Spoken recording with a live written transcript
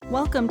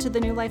Welcome to the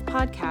New Life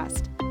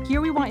Podcast. Here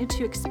we want you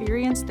to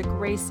experience the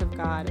grace of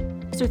God.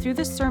 So through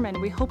this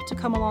sermon, we hope to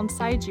come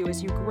alongside you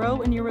as you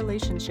grow in your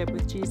relationship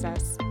with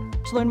Jesus.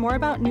 To learn more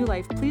about New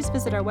Life, please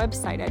visit our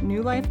website at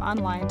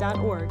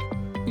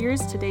newlifeonline.org.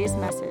 Here's today's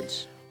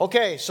message.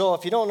 Okay, so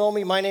if you don't know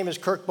me, my name is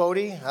Kirk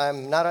Bodie.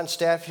 I'm not on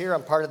staff here.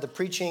 I'm part of the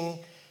preaching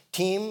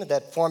team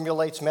that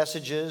formulates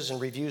messages and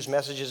reviews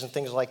messages and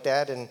things like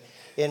that. And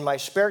in my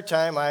spare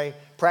time, I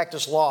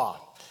practice law.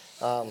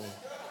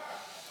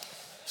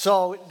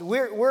 So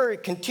we're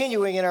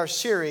continuing in our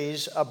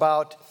series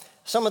about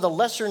some of the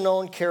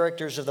lesser-known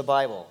characters of the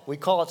Bible. We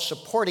call it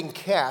supporting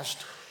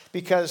cast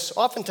because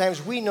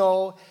oftentimes we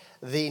know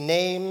the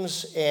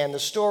names and the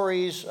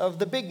stories of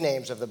the big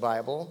names of the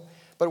Bible,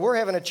 but we're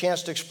having a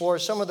chance to explore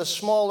some of the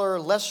smaller,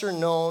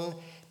 lesser-known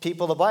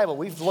people of the Bible.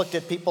 We've looked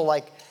at people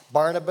like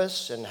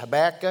Barnabas and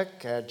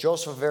Habakkuk,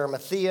 Joseph of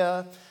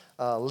Arimathea,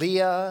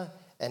 Leah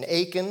and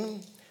Achan,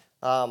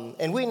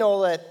 and we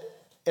know that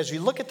as we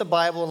look at the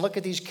Bible and look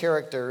at these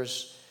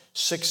characters,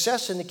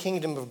 success in the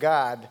kingdom of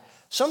God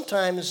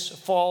sometimes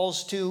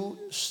falls to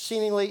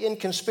seemingly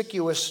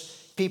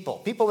inconspicuous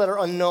people that are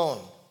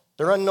unknown.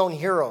 They're unknown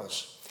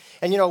heroes.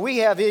 And we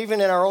have, even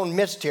in our own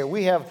midst here,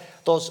 we have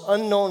those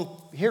unknown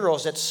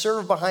heroes that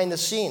serve behind the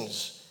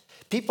scenes.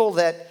 People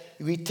that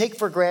we take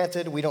for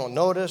granted, we don't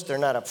notice, they're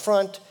not up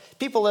front.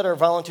 People that are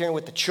volunteering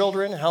with the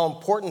children, how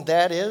important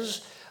that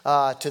is.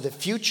 To the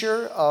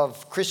future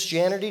of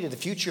Christianity, to the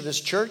future of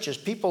this church, is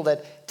people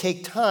that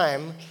take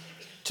time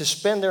to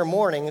spend their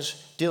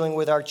mornings dealing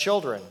with our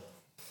children.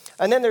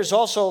 And then there's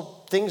also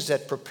things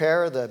that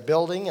prepare the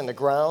building and the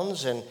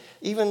grounds and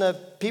even the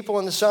people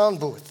in the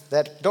sound booth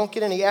that don't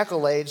get any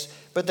accolades,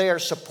 but they are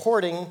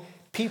supporting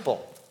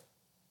people.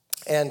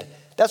 And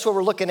that's what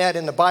we're looking at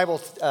in the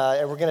Bible.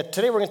 And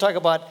today we're going to talk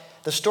about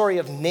the story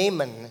of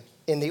Naaman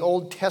in the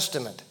Old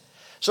Testament.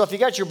 So if you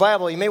got your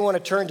Bible, you may want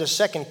to turn to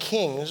 2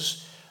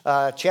 Kings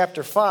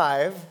chapter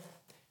 5.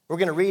 We're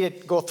going to read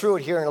it, go through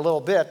it here in a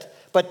little bit.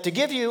 But to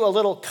give you a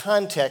little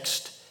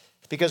context,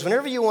 because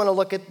whenever you want to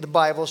look at the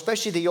Bible,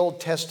 especially the Old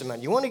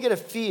Testament, you want to get a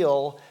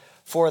feel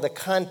for the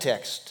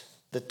context,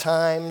 the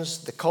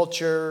times, the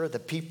culture, the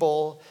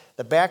people,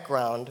 the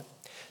background.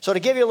 So to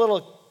give you a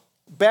little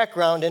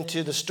background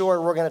into the story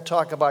we're going to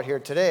talk about here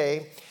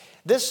today,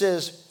 this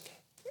is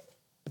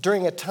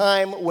during a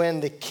time when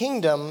the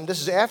kingdom,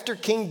 this is after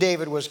King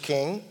David was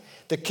king.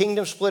 The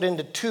kingdom split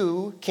into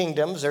two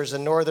kingdoms. There's the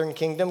northern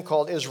kingdom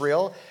called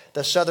Israel,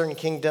 the southern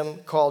kingdom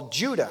called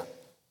Judah.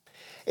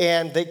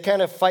 And they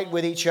kind of fight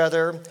with each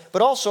other.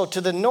 But also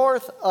to the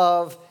north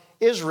of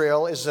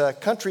Israel is a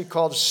country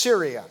called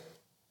Syria.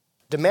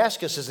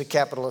 Damascus is the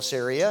capital of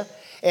Syria.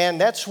 And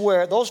that's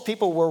where those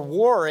people were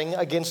warring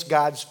against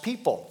God's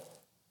people.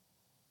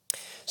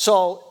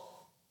 So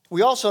we're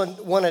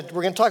going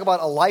to talk about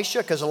Elisha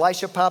because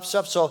Elisha pops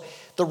up. So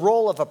the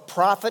role of a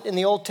prophet in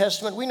the Old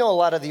Testament, we know a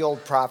lot of the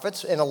old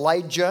prophets, and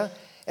Elijah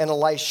and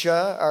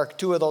Elisha are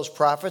two of those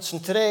prophets.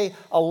 And today,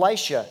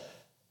 Elisha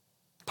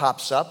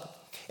pops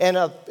up. And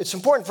it's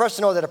important for us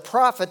to know that a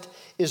prophet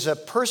is a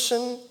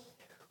person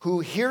who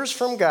hears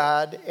from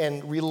God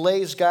and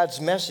relays God's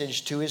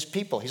message to his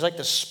people. He's like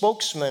the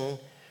spokesman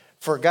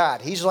for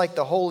God. He's like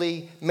the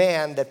holy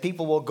man that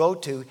people will go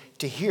to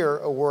hear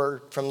a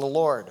word from the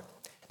Lord.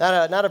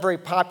 Not a very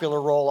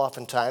popular role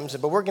oftentimes,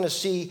 but we're going to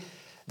see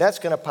that's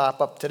going to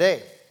pop up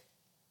today.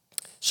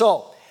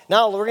 So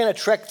now we're going to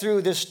trek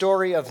through this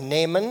story of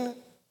Naaman.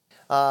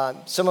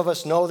 Some of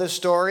us know this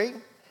story,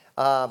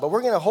 but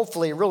we're going to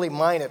hopefully really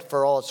mine it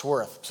for all it's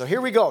worth. So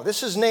here we go.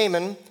 This is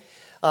Naaman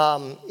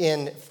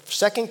in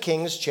 2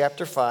 Kings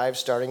chapter 5,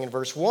 starting in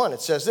verse 1.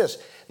 It says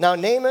this: Now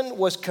Naaman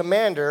was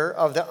commander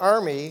of the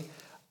army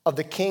of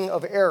the king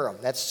of Aram,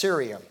 that's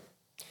Syria.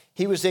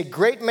 He was a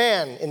great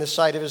man in the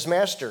sight of his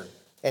master,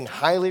 and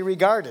highly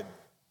regarded,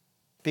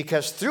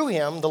 because through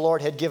him the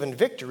Lord had given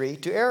victory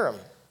to Aram.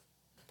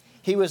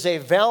 He was a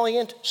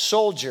valiant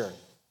soldier,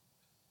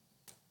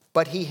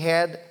 but he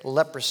had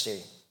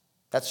leprosy.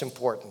 That's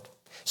important.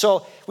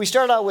 So we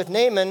start out with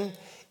Naaman.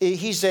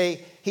 He's a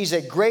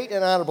great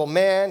and honorable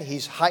man.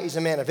 He's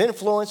a man of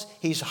influence.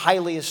 He's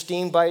highly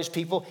esteemed by his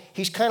people.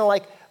 He's kind of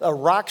like a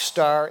rock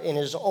star in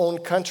his own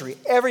country.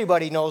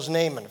 Everybody knows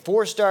Naaman,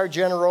 4-star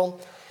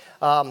general,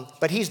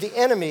 but he's the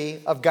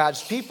enemy of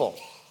God's people.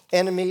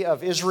 Enemy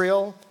of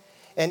Israel,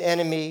 and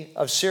enemy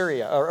of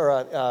Syria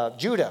or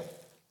Judah.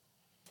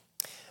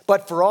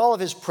 But for all of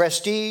his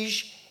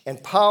prestige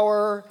and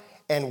power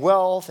and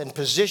wealth and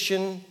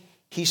position,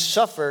 he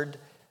suffered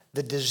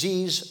the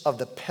disease of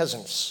the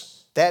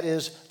peasants. That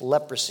is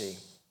leprosy.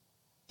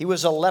 He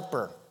was a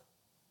leper.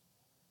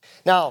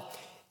 Now,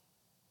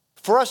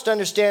 for us to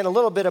understand a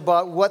little bit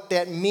about what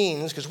that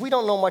means, because we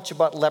don't know much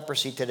about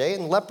leprosy today,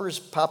 and lepers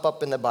pop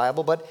up in the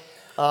Bible, but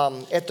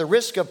at the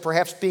risk of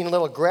perhaps being a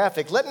little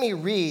graphic, let me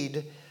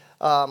read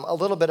a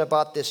little bit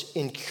about this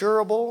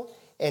incurable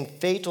and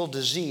fatal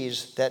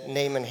disease that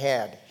Naaman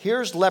had.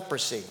 Here's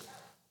leprosy.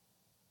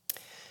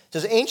 It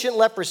says, ancient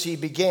leprosy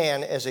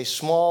began as a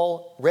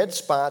small red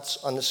spots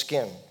on the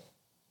skin.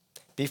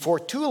 Before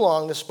too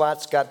long, the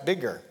spots got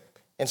bigger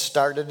and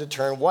started to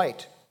turn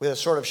white with a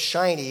sort of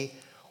shiny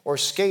or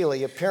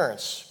scaly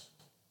appearance.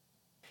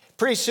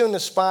 Pretty soon the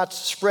spots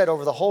spread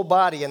over the whole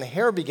body and the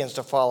hair begins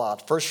to fall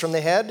out, first from the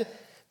head,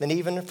 then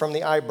even from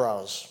the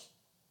eyebrows.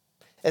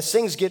 As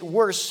things get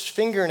worse,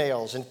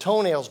 fingernails and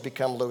toenails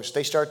become loose.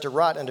 They start to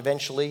rot and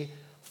eventually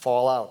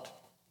fall out.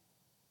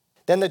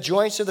 Then the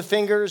joints of the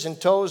fingers and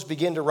toes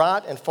begin to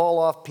rot and fall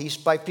off piece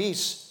by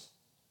piece.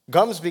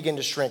 Gums begin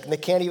to shrink and they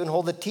can't even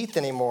hold the teeth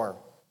anymore,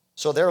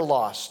 so they're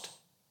lost.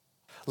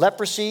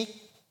 Leprosy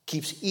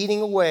keeps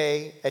eating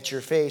away at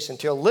your face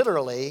until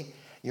literally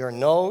your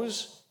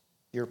nose,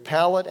 your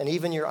palate, and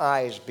even your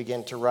eyes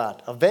begin to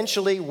rot,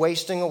 eventually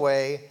wasting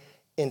away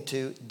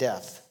into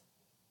death.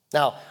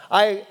 Now,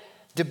 I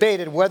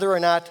debated whether or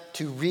not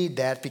to read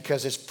that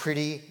because it's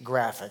pretty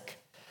graphic.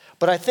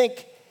 But I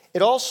think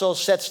it also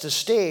sets the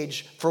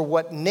stage for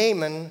what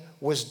Naaman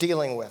was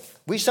dealing with.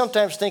 We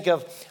sometimes think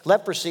of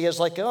leprosy as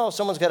like, oh,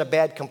 someone's got a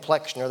bad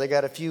complexion or they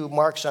got a few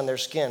marks on their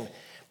skin.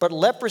 But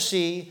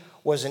leprosy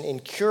was an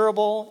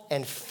incurable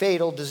and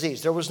fatal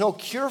disease. There was no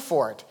cure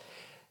for it.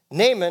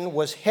 Naaman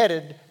was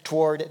headed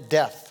toward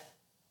death.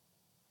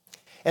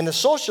 And the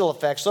social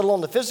effects, let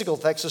alone the physical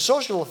effects, the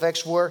social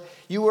effects were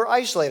you were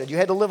isolated. You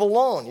had to live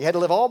alone. You had to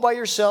live all by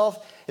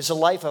yourself. It's a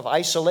life of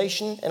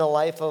isolation and a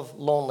life of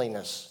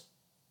loneliness.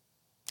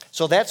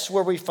 So that's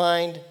where we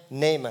find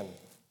Naaman.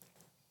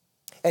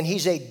 And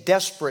he's a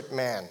desperate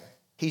man.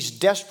 He's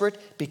desperate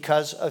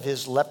because of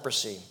his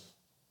leprosy.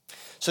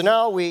 So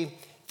now we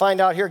find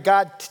out here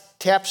God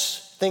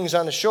taps things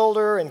on the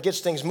shoulder and gets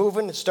things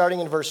moving. Starting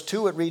in verse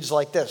 2, it reads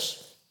like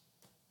this.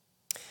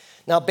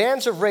 Now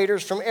bands of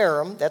raiders from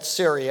Aram, that's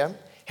Syria,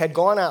 had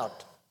gone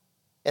out,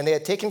 and they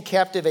had taken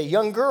captive a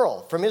young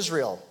girl from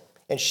Israel,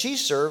 and she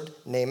served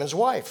Naaman's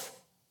wife.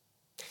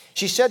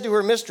 She said to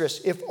her mistress,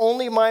 if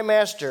only my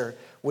master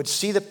would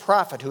see the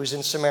prophet who is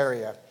in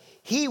Samaria,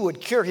 he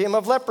would cure him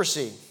of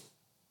leprosy.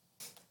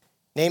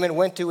 Naaman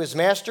went to his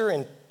master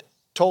and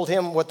told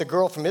him what the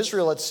girl from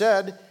Israel had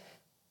said.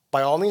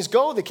 By all means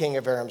go, the king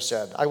of Aram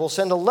said. I will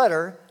send a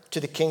letter to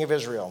the king of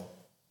Israel.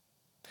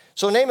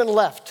 So Naaman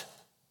left,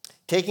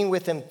 taking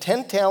with him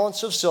 10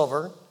 talents of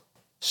silver,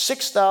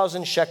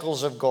 6,000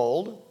 shekels of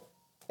gold,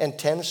 and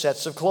 10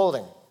 sets of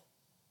clothing.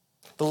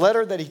 The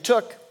letter that he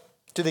took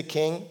to the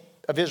king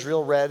of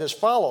Israel read as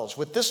follows.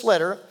 With this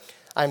letter,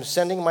 I am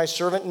sending my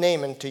servant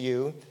Naaman to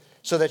you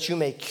so that you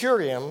may cure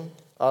him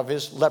of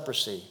his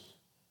leprosy.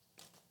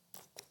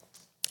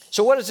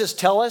 So what does this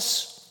tell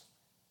us?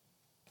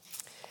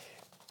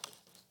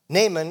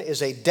 Naaman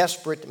is a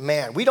desperate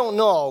man. We don't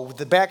know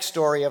the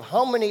backstory of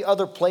how many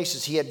other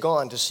places he had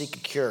gone to seek a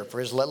cure for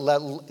his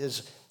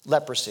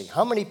leprosy.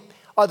 How many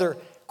other,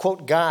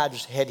 quote,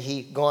 gods had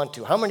he gone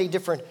to? How many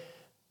different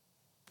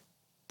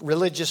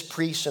religious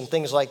priests and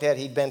things like that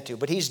he'd been to?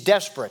 But he's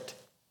desperate.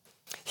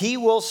 He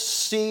will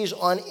seize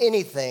on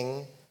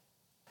anything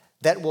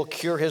that will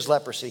cure his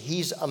leprosy.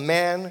 He's a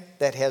man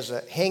that has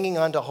hanging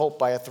on to hope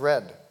by a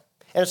thread.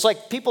 And it's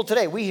like people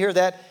today, we hear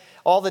that,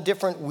 all the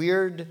different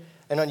weird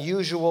and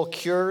unusual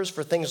cures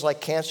for things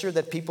like cancer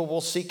that people will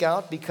seek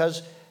out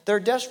because they're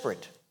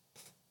desperate.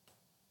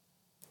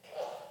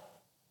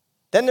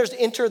 Then there's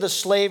enter the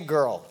slave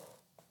girl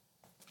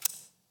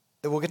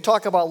that we'll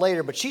talk about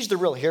later, but she's the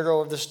real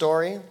hero of the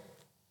story.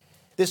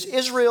 This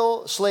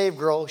Israel slave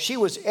girl, she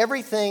was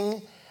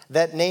everything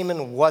that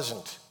Naaman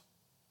wasn't.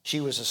 She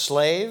was a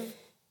slave.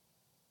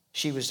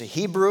 She was a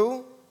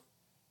Hebrew.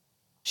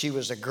 She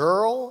was a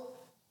girl.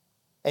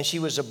 And she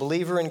was a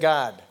believer in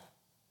God.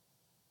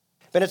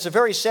 But it's a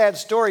very sad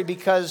story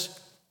because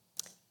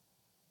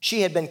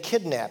she had been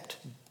kidnapped,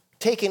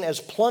 taken as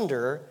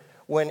plunder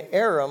when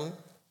Aram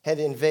had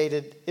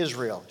invaded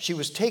Israel. She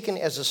was taken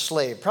as a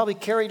slave, probably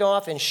carried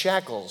off in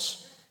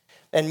shackles,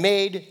 and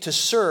made to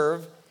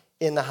serve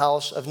in the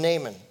house of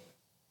Naaman.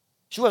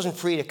 She wasn't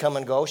free to come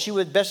and go. She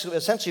would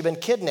essentially been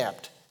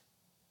kidnapped.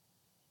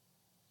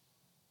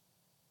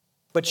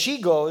 But she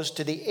goes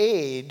to the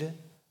aid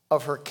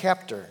of her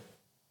captor.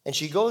 And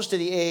she goes to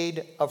the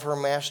aid of her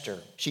master.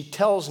 She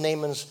tells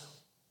Naaman's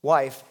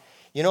wife,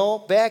 you know,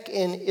 back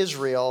in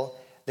Israel,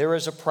 there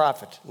is a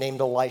prophet named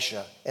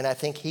Elisha, and I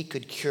think he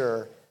could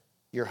cure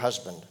your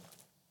husband.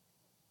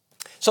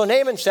 So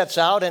Naaman sets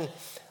out, and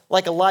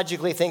like a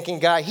logically thinking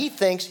guy, he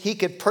thinks he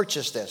could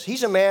purchase this.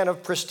 He's a man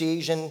of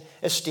prestige and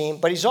esteem,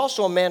 but he's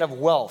also a man of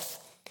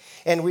wealth.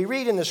 And we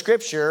read in the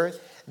scripture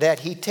that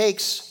he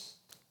takes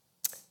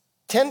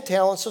 10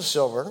 talents of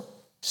silver,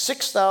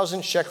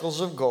 6,000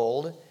 shekels of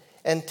gold,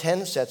 and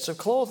 10 sets of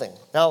clothing.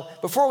 Now,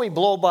 before we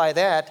blow by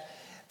that,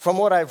 from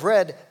what I've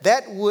read,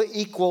 that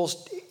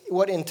equals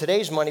what in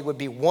today's money would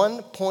be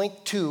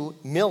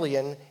 1.2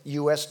 million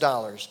US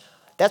dollars.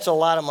 That's a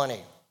lot of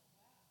money.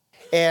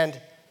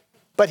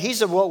 But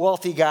he's a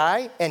wealthy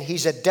guy, and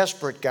he's a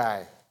desperate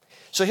guy.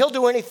 So he'll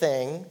do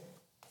anything,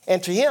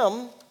 and to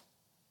him,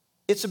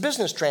 it's a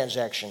business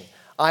transaction.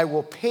 I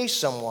will pay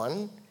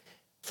someone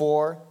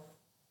for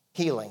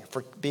healing,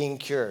 for being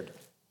cured.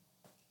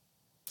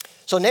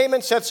 So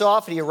Naaman sets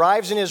off, and he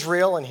arrives in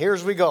Israel, and here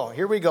we go.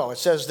 It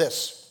says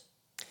this.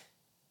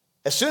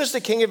 As soon as the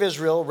king of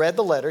Israel read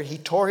the letter, he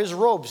tore his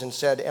robes and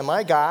said, "Am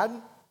I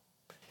God?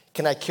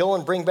 Can I kill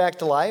and bring back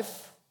to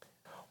life?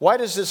 Why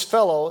does this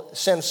fellow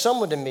send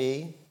someone to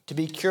me to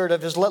be cured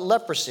of his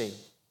leprosy?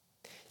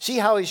 See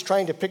how he's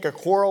trying to pick a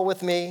quarrel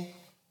with me?"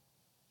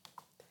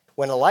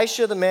 When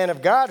Elisha, the man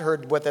of God,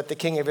 heard that the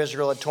king of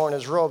Israel had torn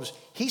his robes,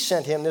 he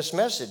sent him this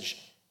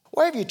message: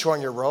 "Why have you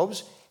torn your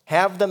robes?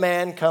 Have the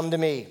man come to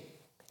me,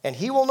 and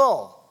he will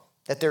know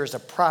that there is a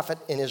prophet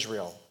in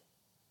Israel."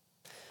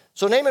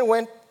 So Naaman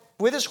went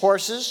with his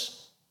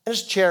horses and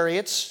his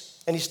chariots,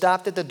 and he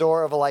stopped at the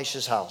door of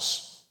Elisha's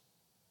house.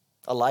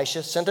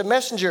 Elisha sent a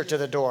messenger to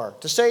the door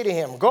to say to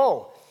him,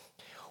 "Go,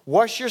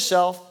 wash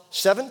yourself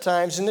 7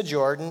 times in the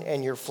Jordan,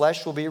 and your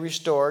flesh will be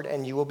restored,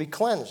 and you will be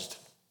cleansed."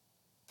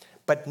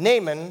 But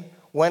Naaman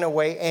went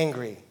away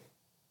angry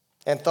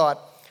and thought,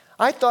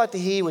 "I thought that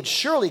he would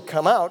surely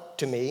come out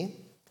to me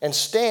and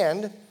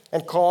stand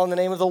and call on the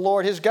name of the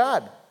Lord his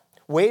God,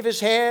 wave his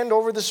hand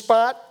over the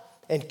spot,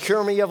 and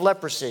cure me of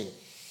leprosy.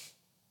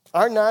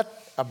 Are not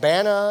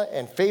Abana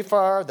and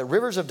Phaphar, the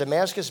rivers of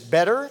Damascus,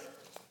 better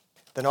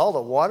than all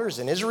the waters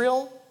in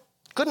Israel?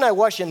 Couldn't I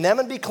wash in them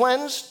and be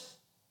cleansed?"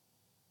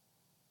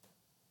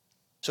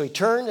 So he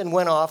turned and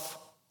went off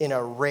in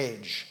a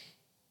rage.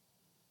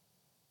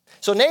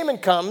 So Naaman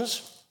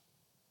comes.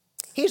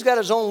 He's got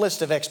his own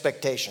list of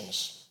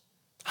expectations,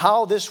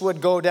 how this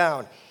would go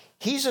down.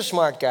 He's a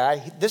smart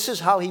guy. This is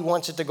how he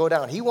wants it to go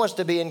down. He wants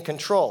to be in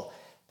control.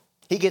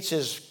 He gets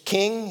his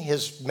king,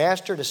 his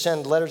master, to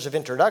send letters of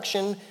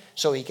introduction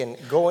so he can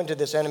go into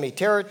this enemy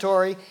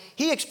territory.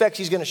 He expects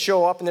he's going to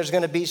show up and there's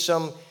going to be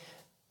some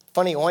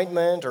funny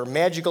ointment or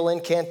magical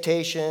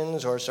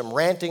incantations or some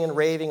ranting and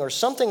raving or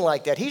something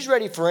like that. He's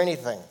ready for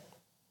anything.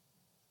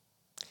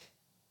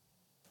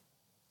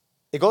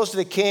 He goes to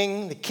the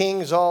king. The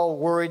king's all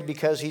worried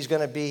because he's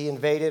going to be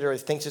invaded or he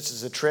thinks this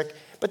is a trick.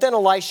 But then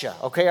Elisha,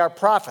 our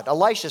prophet,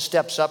 Elisha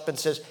steps up and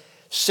says,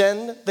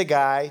 "Send the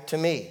guy to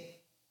me."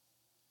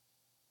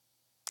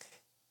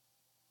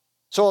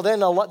 So then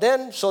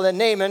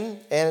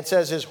Naaman, and it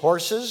says his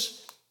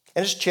horses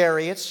and his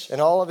chariots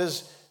and all of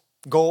his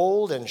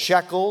gold and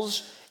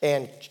shekels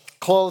and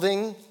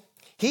clothing,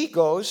 he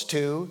goes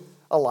to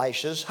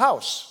Elisha's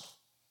house.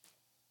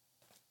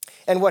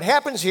 And what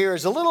happens here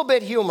is a little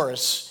bit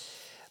humorous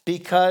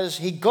because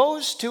he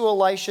goes to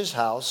Elisha's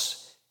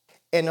house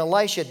and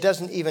Elisha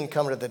doesn't even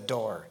come to the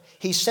door.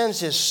 He sends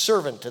his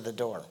servant to the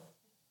door.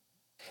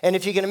 And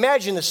if you can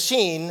imagine the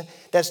scene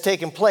that's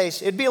taken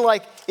place, it'd be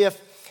like if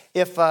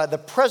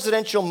the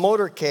presidential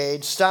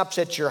motorcade stops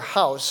at your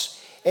house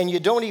and you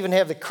don't even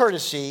have the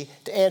courtesy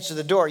to answer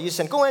the door. You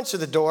send, "Go answer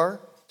the door,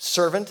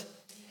 servant."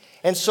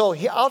 And so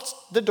out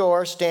the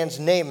door stands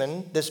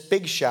Naaman, this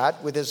big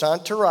shot, with his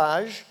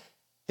entourage,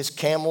 his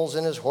camels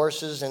and his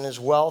horses and his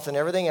wealth and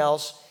everything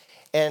else.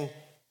 And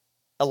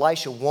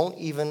Elisha won't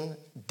even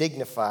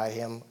dignify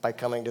him by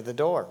coming to the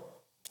door.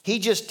 He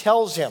just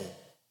tells him,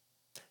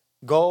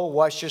 "Go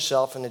wash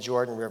yourself in the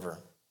Jordan River."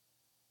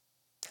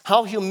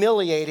 How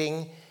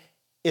humiliating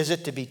is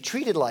it to be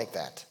treated like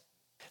that?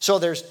 So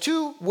there's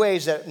 2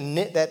 ways that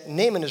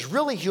Naaman is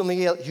really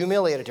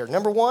humiliated here.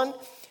 Number 1,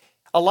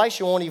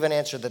 Elisha won't even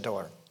answer the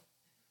door.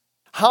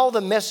 How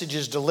the message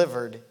is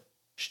delivered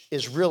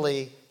is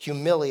really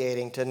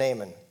humiliating to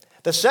Naaman.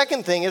 The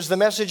second thing is the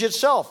message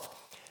itself.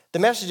 The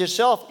message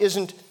itself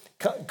isn't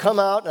come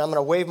out and I'm going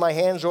to wave my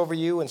hands over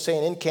you and say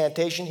an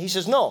incantation. He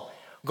says, "No,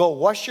 go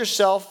wash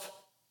yourself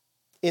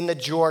in the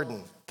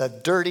Jordan, the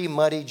dirty,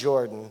 muddy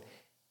Jordan,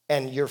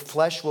 and your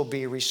flesh will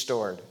be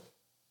restored."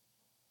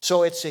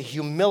 So it's a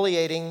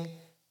humiliating,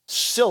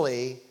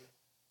 silly,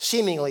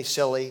 seemingly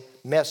silly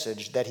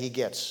message that he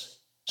gets.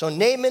 So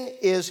Naaman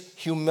is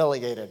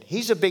humiliated.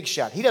 He's a big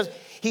shot.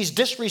 He's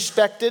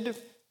disrespected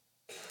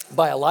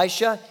by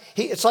Elisha.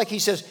 It's like he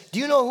says, "Do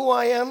you know who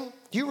I am?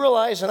 Do you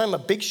realize that I'm a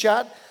big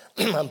shot?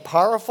 I'm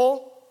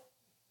powerful?"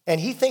 And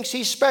he thinks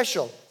he's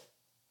special.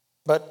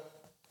 But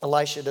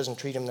Elisha doesn't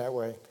treat him that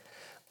way.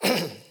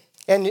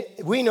 And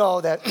we know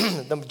that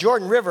the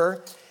Jordan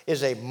River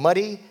is a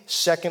muddy,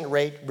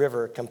 second-rate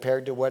river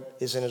compared to what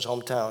is in his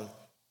hometown.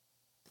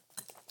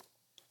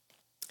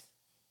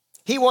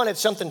 He wanted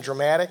something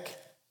dramatic.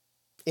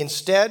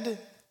 Instead,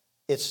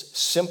 it's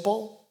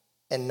simple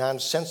and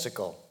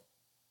nonsensical.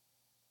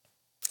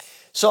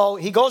 So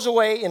he goes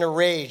away in a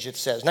rage, it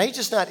says. Now, he's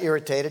just not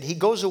irritated. He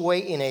goes away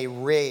in a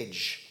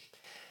rage.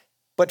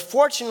 But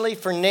fortunately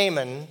for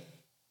Naaman,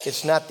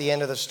 it's not the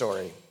end of the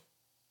story.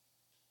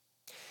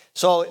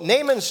 So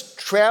Naaman's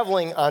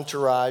traveling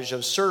entourage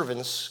of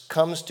servants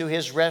comes to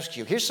his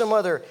rescue. Here's some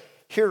other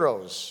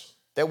heroes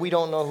that we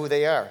don't know who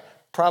they are.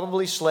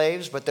 Probably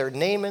slaves, but they're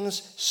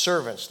Naaman's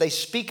servants. They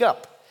speak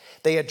up.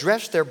 They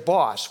address their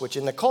boss, which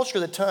in the culture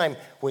of the time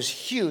was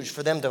huge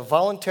for them to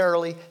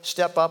voluntarily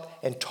step up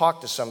and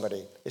talk to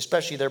somebody,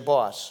 especially their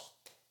boss.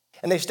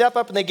 And they step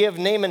up and they give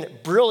Naaman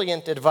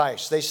brilliant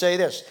advice. They say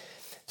this. It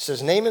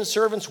says, Naaman's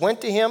servants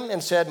went to him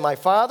and said, "My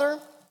father,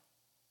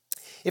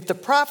 if the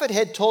prophet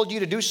had told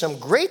you to do some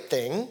great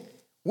thing,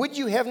 would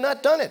you have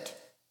not done it?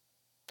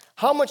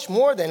 How much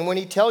more then when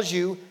he tells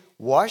you,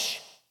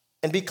 wash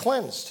and be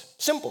cleansed.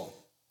 Simple.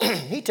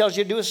 He tells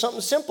you to do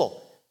something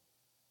simple.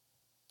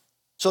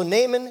 So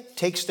Naaman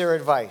takes their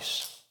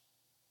advice.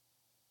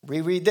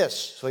 Reread this.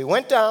 So he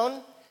went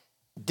down,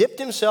 dipped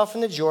himself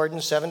in the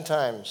Jordan 7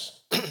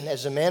 times,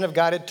 as the man of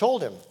God had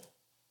told him.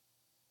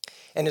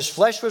 And his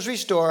flesh was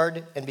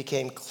restored and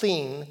became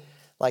clean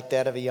like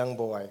that of a young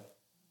boy.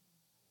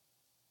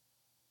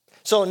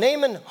 So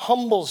Naaman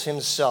humbles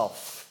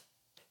himself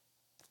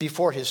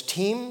before his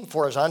team,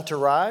 before his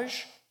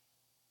entourage,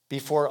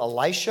 before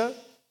Elisha,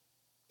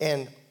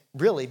 and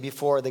really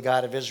before the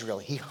God of Israel.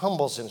 He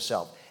humbles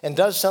himself and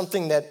does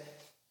something that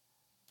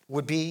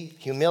would be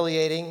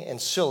humiliating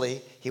and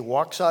silly. He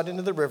walks out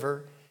into the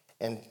river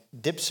and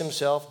dunks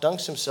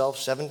himself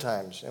 7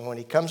 times. And when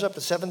he comes up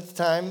the 7th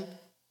time,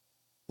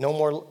 no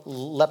more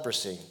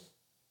leprosy.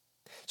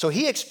 So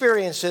he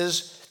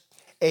experiences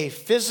a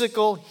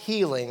physical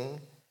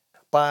healing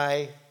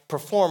by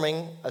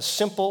performing a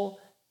simple,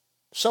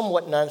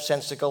 somewhat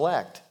nonsensical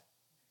act.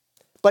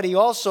 But he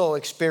also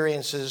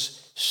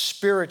experiences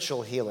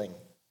spiritual healing.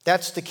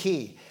 That's the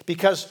key.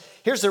 Because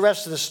here's the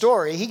rest of the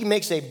story. He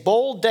makes a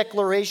bold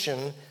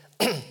declaration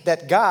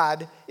that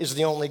God is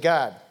the only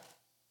God.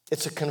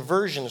 It's a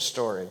conversion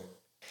story.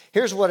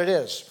 Here's what it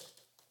is.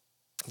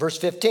 Verse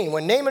 15,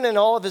 when Naaman and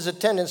all of his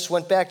attendants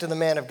went back to the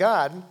man of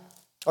God,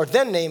 or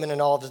then Naaman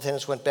and all of his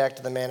attendants went back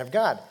to the man of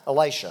God,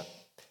 Elisha.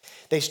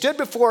 They stood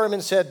before him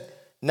and said,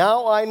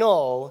 now I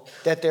know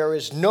that there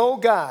is no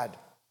God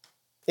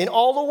in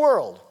all the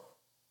world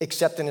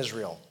except in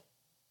Israel.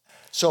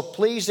 So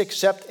please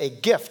accept a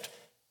gift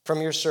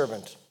from your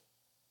servant.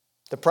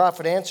 The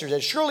prophet answered,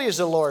 as surely as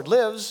the Lord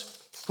lives,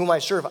 whom I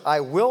serve,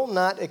 I will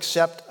not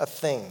accept a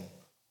thing.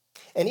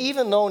 And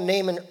even though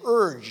Naaman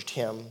urged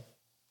him,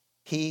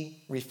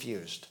 he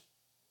refused.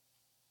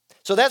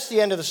 So that's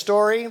the end of the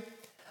story.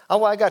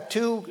 I got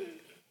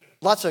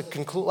lots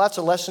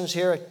of lessons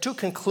here, 2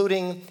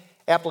 concluding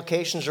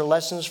applications or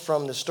lessons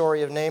from the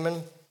story of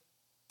Naaman.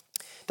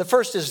 The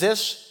first is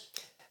this: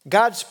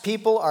 God's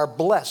people are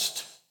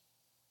blessed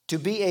to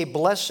be a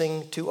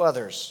blessing to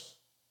others.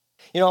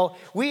 You know,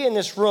 we in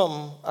this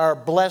room are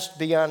blessed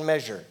beyond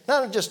measure,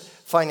 not just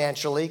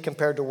financially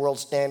compared to world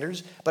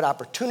standards, but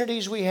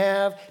opportunities we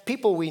have,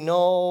 people we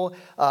know,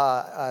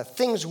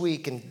 things we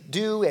can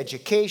do,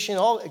 education,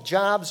 all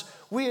jobs.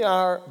 We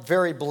are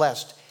very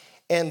blessed.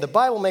 And the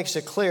Bible makes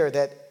it clear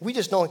that we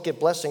just don't get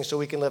blessings so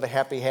we can live a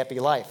happy, happy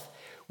life.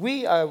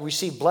 We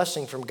receive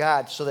blessing from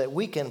God so that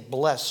we can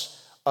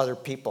bless other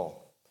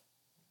people.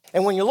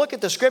 And when you look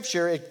at the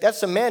scripture,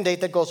 that's a mandate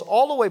that goes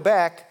all the way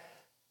back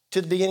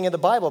to the beginning of the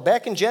Bible.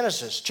 Back in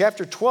Genesis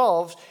chapter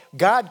 12,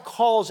 God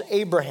calls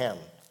Abraham.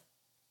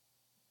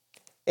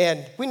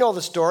 And we know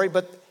the story,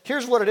 but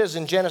here's what it is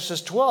in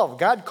Genesis 12.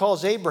 God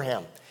calls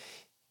Abraham.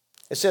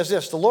 It says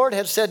this: the Lord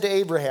had said to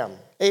Abraham,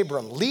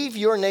 Abram, leave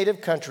your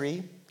native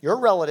country, your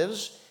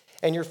relatives,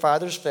 and your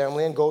father's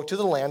family, and go to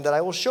the land that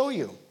I will show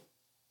you.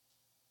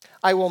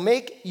 I will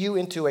make you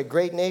into a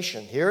great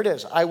nation. Here it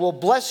is. I will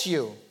bless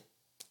you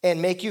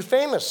and make you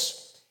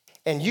famous,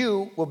 and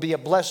you will be a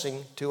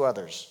blessing to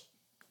others.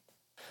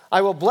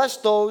 I will bless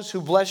those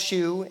who bless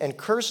you and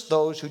curse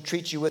those who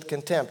treat you with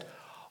contempt.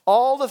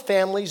 All the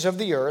families of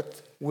the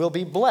earth will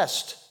be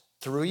blessed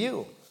through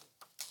you.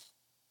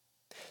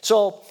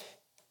 So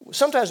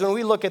sometimes when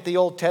we look at the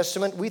Old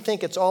Testament, we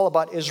think it's all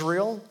about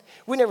Israel.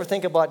 We never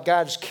think about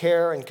God's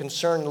care and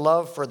concern and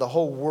love for the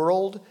whole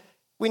world.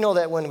 We know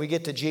that when we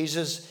get to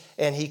Jesus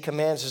and he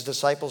commands his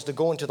disciples to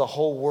go into the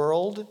whole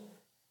world.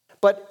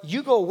 But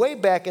you go way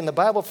back in the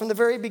Bible from the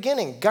very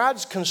beginning.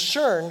 God's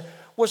concern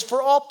was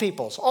for all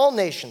peoples, all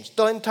nations,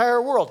 the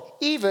entire world,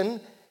 even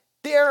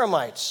the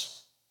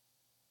Aramites.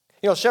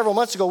 You know, several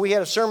months ago, we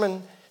had a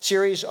sermon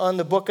series on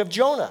the book of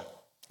Jonah.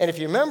 And if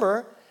you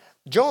remember,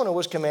 Jonah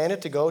was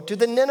commanded to go to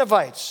the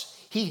Ninevites.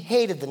 He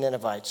hated the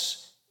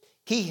Ninevites.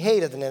 He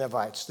hated the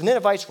Ninevites. The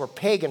Ninevites were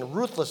pagan,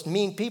 ruthless,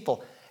 mean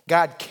people.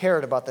 God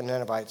cared about the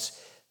Ninevites.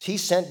 He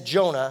sent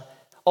Jonah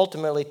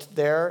ultimately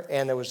there,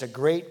 and there was a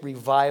great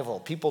revival.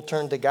 People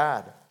turned to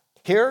God.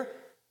 Here,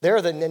 there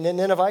are the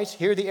Ninevites.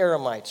 Here are the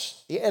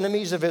Aramites, the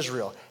enemies of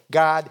Israel.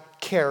 God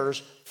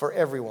cares for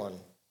everyone.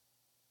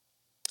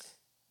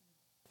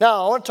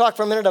 Now, I want to talk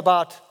for a minute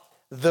about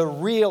the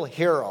real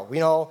hero. You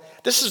know,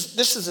 this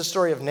is the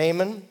story of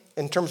Naaman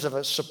in terms of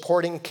a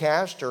supporting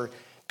cast or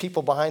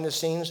people behind the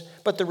scenes,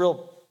 but the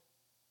real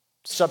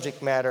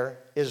subject matter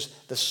is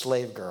the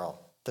slave girl.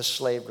 The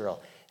slave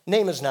girl.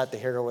 Naaman's not the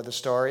hero of the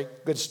story.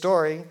 Good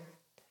story.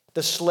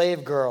 The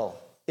slave girl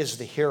is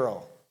the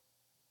hero.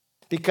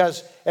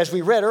 Because, as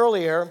we read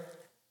earlier,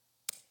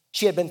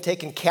 she had been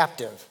taken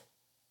captive,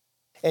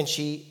 and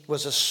she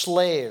was a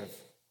slave.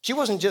 She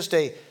wasn't just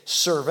a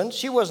servant.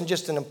 She wasn't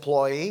just an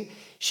employee.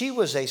 She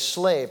was a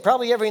slave.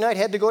 Probably every night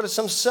had to go to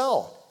some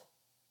cell.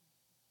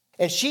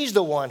 And she's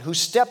the one who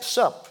steps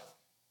up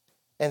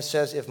and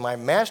says, if my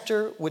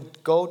master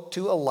would go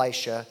to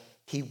Elisha,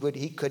 he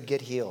could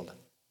get healed.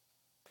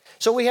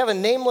 So we have a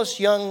nameless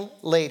young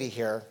lady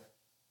here.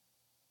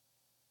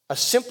 A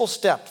simple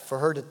step for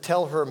her to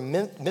tell her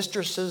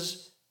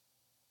mistresses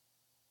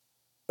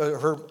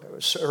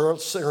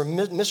her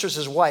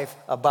mistress's wife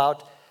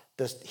about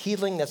the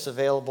healing that's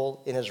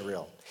available in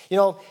Israel. You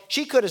know,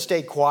 she could have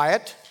stayed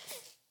quiet.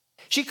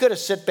 She could have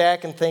sit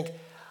back and think,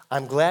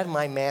 I'm glad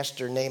my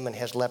master Naaman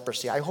has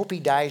leprosy. I hope he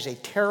dies a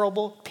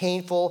terrible,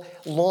 painful,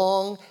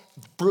 long,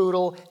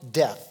 brutal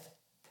death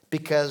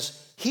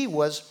because he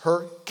was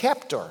her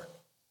captor.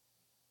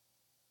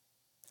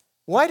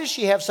 Why does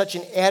she have such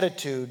an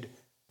attitude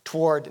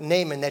toward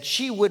Naaman that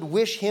she would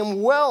wish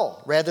him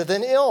well rather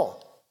than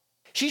ill?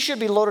 She should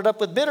be loaded up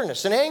with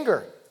bitterness and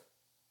anger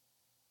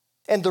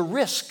and the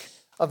risk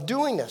of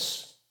doing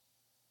this.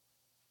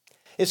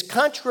 It's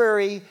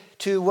contrary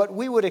to what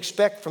we would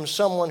expect from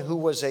someone who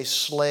was a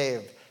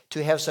slave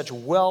to have such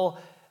well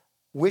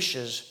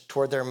wishes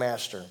toward their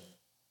master.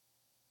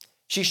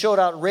 She showed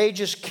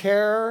outrageous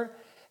care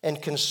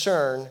and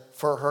concern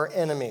for her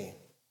enemy.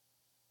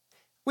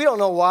 We don't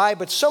know why,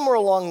 but somewhere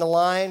along the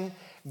line,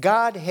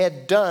 God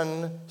had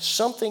done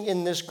something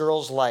in this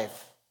girl's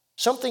life,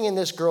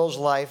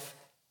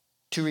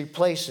 to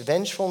replace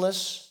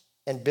vengefulness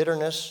and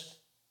bitterness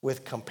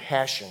with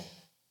compassion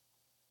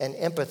and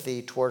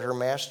empathy toward her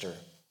master.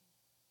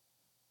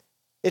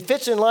 It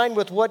fits in line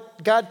with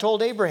what God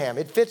told Abraham.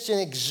 It fits in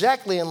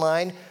exactly in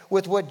line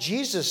with what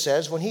Jesus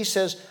says when he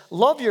says,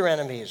 love your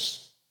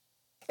enemies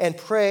and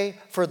pray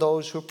for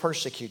those who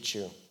persecute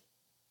you.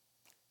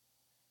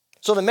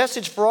 So the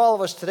message for all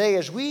of us today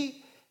is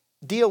we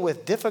deal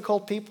with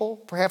difficult people,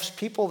 perhaps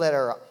people that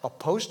are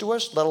opposed to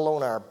us, let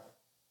alone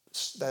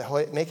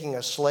making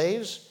us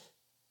slaves.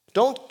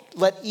 Don't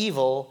let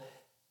evil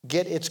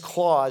get its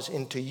claws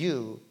into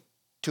you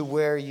to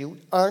where you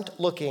aren't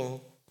looking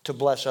to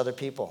bless other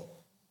people.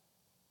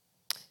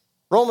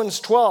 Romans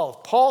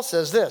 12, Paul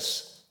says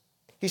this.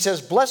 He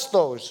says, bless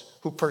those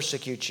who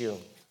persecute you.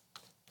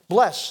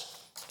 Bless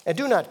and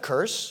do not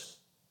curse.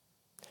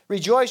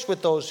 Rejoice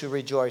with those who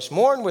rejoice.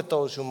 Mourn with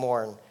those who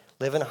mourn.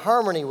 Live in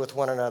harmony with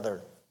one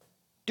another.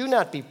 Do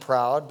not be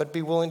proud, but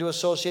be willing to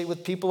associate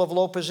with people of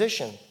low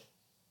position.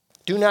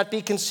 Do not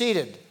be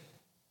conceited.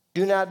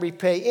 Do not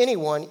repay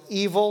anyone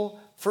evil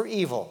for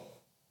evil.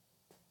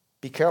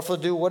 Be careful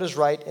to do what is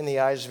right in the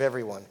eyes of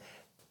everyone.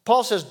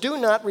 Paul says, do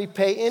not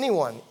repay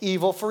anyone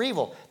evil for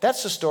evil.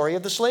 That's the story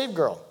of the slave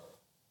girl.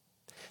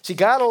 See,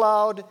 God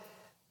allowed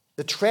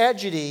the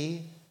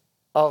tragedy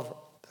of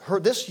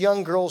this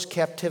young girl's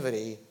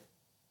captivity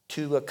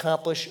to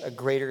accomplish a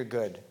greater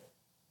good.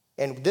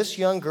 And this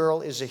young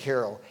girl is a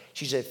hero.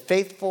 She's a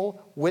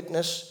faithful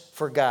witness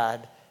for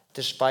God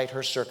despite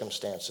her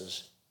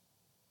circumstances.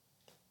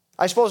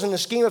 I suppose in the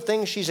scheme of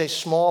things, she's a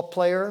small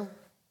player.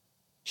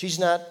 She's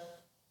not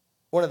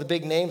one of the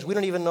big names. We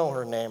don't even know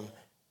her name.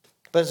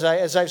 But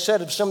as I've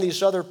said of some of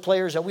these other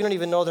players that we don't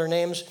even know their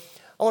names,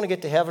 I want to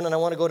get to heaven and I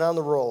want to go down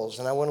the rolls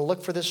and I want to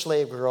look for this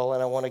slave girl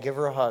and I want to give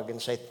her a hug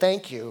and say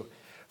thank you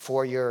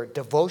for your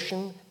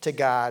devotion to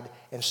God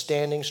and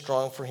standing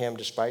strong for him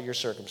despite your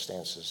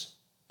circumstances.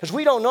 Because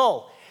we don't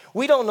know.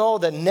 We don't know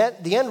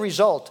the end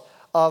result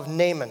of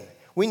Naaman.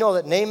 We know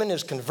that Naaman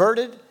is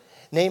converted.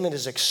 Naaman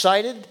is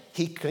excited.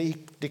 He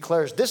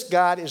declares this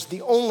God is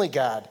the only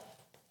God.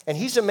 And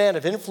he's a man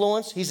of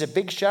influence. He's a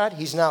big shot.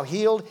 He's now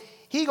healed.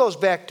 He goes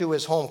back to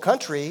his home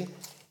country.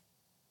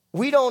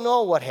 We don't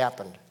know what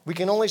happened. We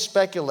can only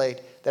speculate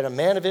that a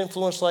man of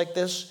influence like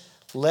this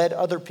led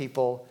other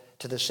people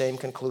to the same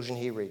conclusion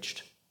he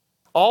reached.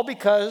 All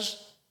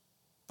because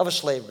of a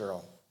slave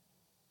girl.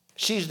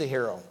 She's the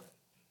hero.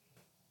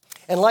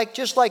 And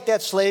just like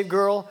that slave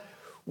girl,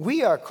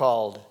 we are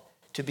called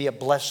to be a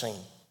blessing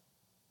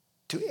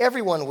to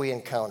everyone we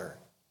encounter.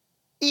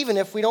 Even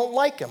if we don't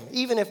like them,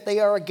 even if they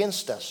are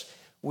against us,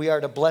 we are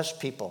to bless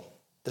people.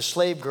 The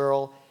slave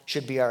girl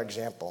should be our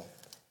example.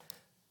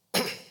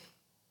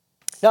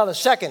 Now, the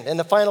second and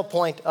the final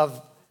point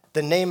of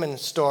the Naaman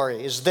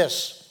story is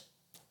this.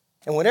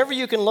 And whenever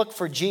you can look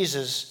for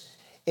Jesus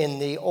in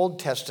the Old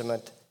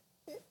Testament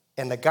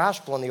and the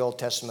gospel in the Old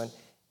Testament,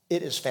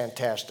 it is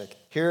fantastic.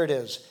 Here it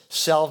is.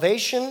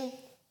 Salvation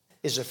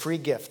is a free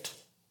gift.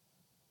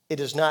 It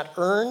is not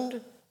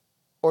earned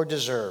or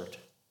deserved.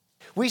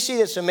 We see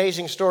this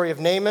amazing story of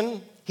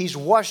Naaman. He's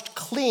washed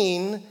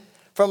clean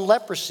from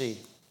leprosy.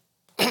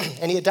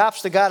 And he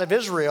adopts the God of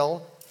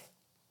Israel,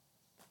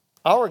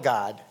 our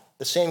God,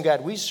 the same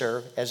God we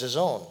serve, as his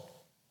own.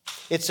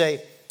 It's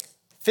a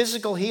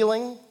physical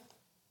healing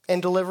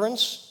and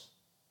deliverance.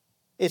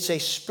 It's a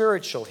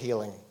spiritual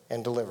healing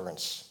and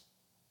deliverance.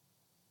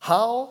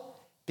 How?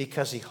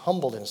 Because he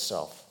humbled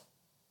himself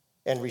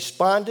and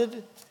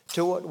responded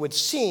to what would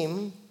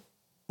seem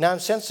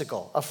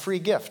nonsensical, a free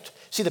gift.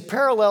 See, the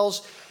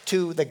parallels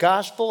to the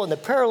gospel and the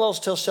parallels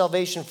to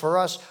salvation for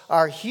us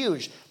are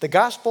huge. The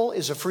gospel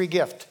is a free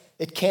gift.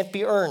 It can't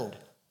be earned.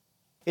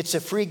 It's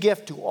a free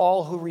gift to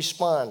all who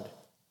respond.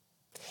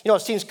 You know,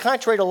 it seems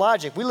contrary to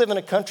logic. We live in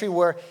a country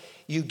where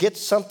you get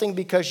something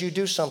because you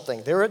do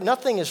something.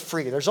 Nothing is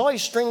free. There's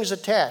always strings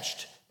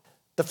attached.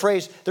 The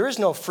phrase, there is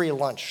no free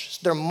lunch.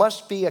 There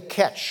must be a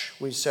catch,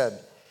 we said.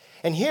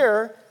 And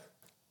here,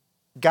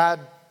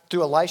 God,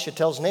 through Elisha,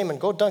 tells Naaman,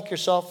 go dunk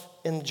yourself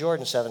in the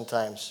Jordan 7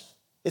 times.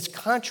 It's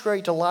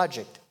contrary to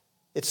logic.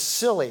 It's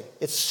silly.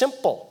 It's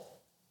simple.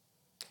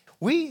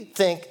 We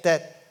think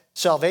that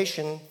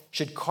salvation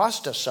should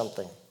cost us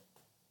something.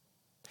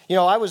 You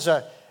know, I was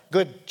a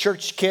good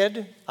church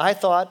kid. I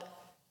thought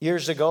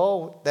years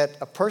ago that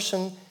a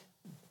person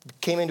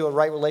came into a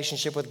right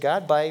relationship with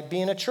God by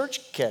being a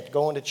church kid,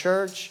 going to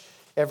church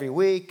every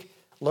week,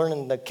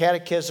 learning the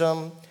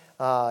catechism,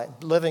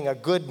 living a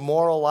good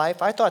moral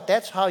life. I thought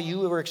that's how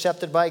you were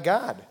accepted by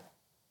God.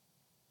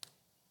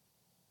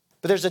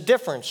 But there's a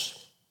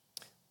difference.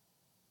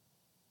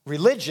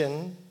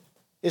 Religion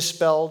is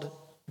spelled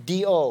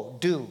D-O,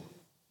 do.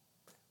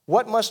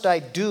 What must I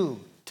do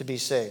to be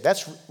saved?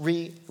 That's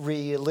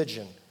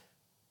religion.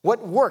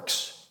 What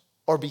works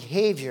or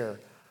behavior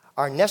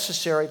are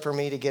necessary for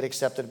me to get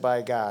accepted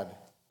by God?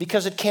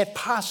 Because it can't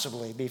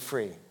possibly be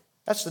free.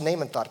 That's the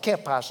Naaman thought. It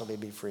can't possibly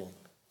be free.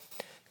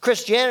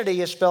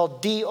 Christianity is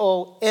spelled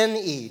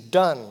D-O-N-E,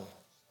 done.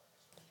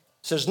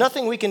 So there's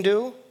nothing we can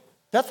do.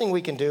 Nothing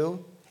we can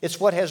do. It's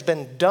what has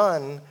been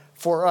done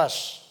for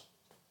us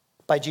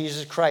by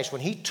Jesus Christ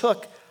when he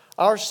took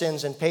our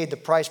sins and paid the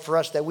price for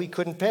us that we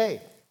couldn't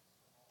pay.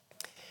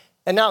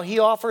 And now he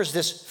offers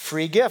this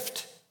free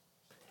gift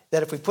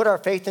that if we put our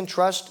faith and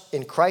trust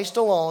in Christ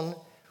alone,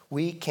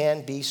 we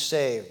can be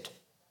saved.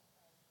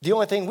 The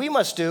only thing we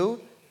must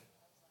do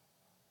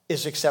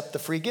is accept the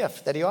free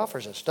gift that he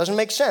offers us. Doesn't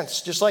make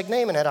sense. Just like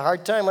Naaman had a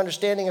hard time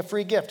understanding a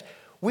free gift.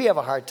 We have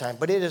a hard time,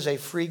 but it is a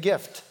free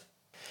gift.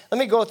 Let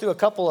me go through a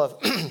couple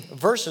of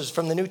verses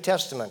from the New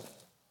Testament.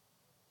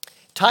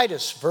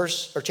 Titus,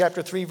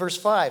 chapter 3, verse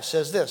 5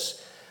 says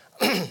this.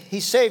 He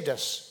saved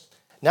us,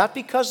 not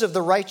because of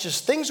the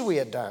righteous things we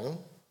had done,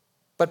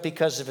 but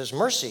because of his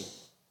mercy.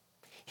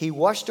 He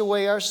washed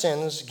away our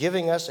sins,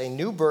 giving us a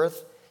new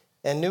birth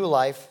and new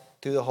life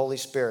through the Holy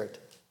Spirit.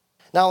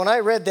 Now, when I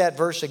read that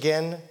verse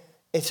again,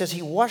 it says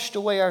he washed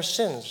away our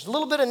sins. A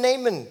little bit of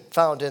Naaman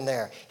found in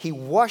there. He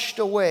washed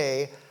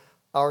away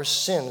our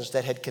sins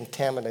that had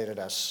contaminated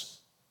us.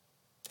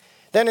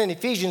 Then in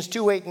Ephesians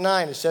 2, 8, and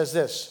 9, it says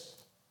this.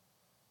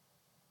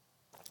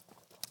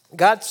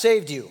 God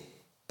saved you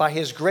by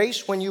his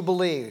grace when you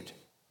believed,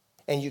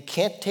 and you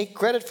can't take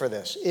credit for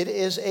this. It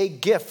is a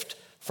gift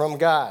from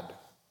God.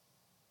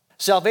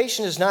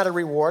 Salvation is not a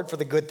reward for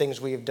the good things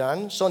we have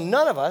done, so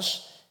none of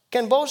us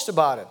can boast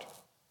about it.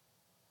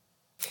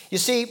 You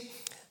see,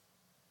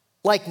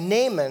 like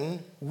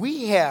Naaman,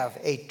 we have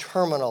a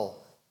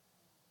terminal,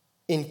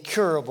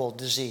 incurable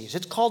disease.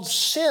 It's called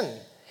sin.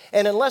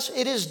 And unless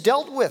it is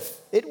dealt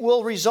with, it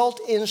will result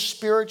in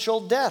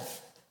spiritual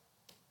death.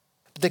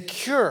 The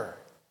cure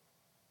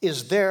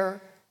is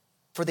there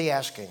for the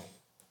asking.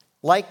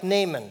 Like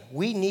Naaman,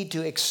 we need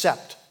to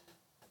accept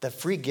the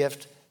free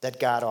gift that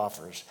God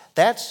offers.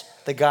 That's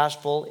the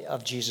gospel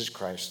of Jesus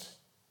Christ.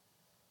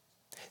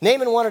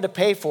 Naaman wanted to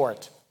pay for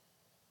it.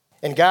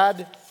 And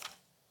God,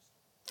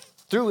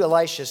 through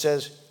Elisha,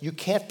 says, you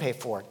can't pay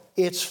for it.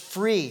 It's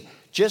free.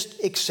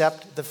 Just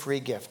accept the free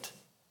gift.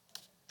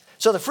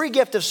 So the free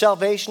gift of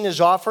salvation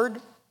is offered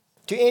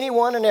to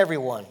anyone and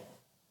everyone.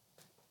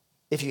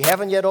 If you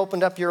haven't yet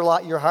opened up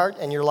your heart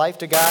and your life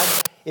to God,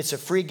 it's a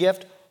free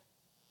gift.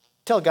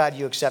 Tell God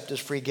you accept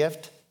his free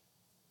gift.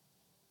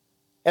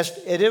 As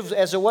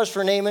it was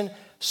for Naaman,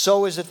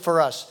 so is it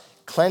for us.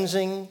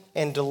 Cleansing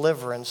and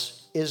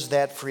deliverance is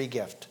that free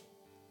gift.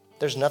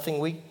 There's nothing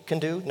we can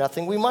do,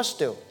 nothing we must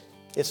do.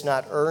 It's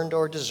not earned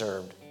or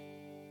deserved.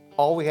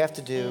 All we have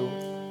to do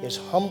is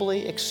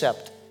humbly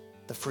accept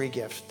the free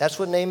gift. That's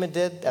what Naaman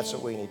did. That's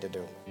what we need to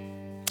do.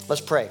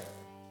 Let's pray.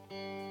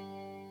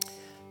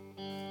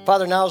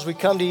 Father, now as we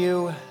come to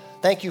you,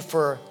 thank you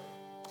for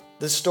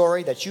this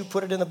story that you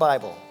put it in the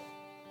Bible.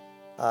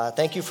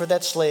 Thank you for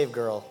that slave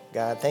girl,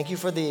 God. Thank you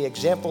for the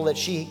example that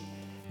she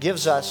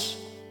gives us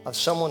of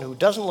someone who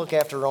doesn't look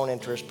after her own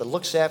interests, but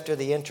looks after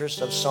the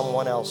interests of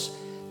someone else.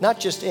 Not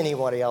just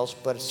anybody else,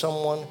 but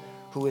someone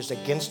who is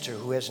against her,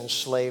 who has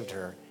enslaved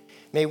her.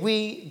 May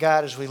we,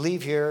 God, as we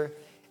leave here,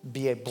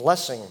 be a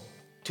blessing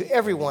to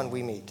everyone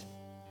we meet.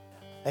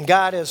 And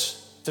God, if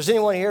there's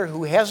anyone here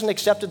who hasn't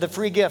accepted the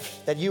free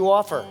gift that you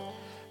offer,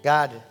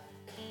 God,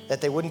 that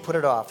they wouldn't put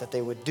it off, that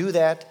they would do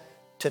that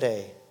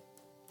today.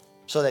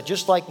 So that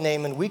just like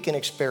Naaman, we can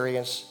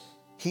experience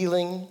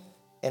healing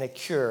and a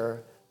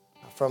cure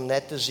from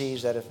that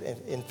disease that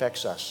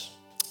infects us.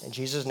 In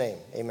Jesus' name,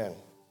 amen.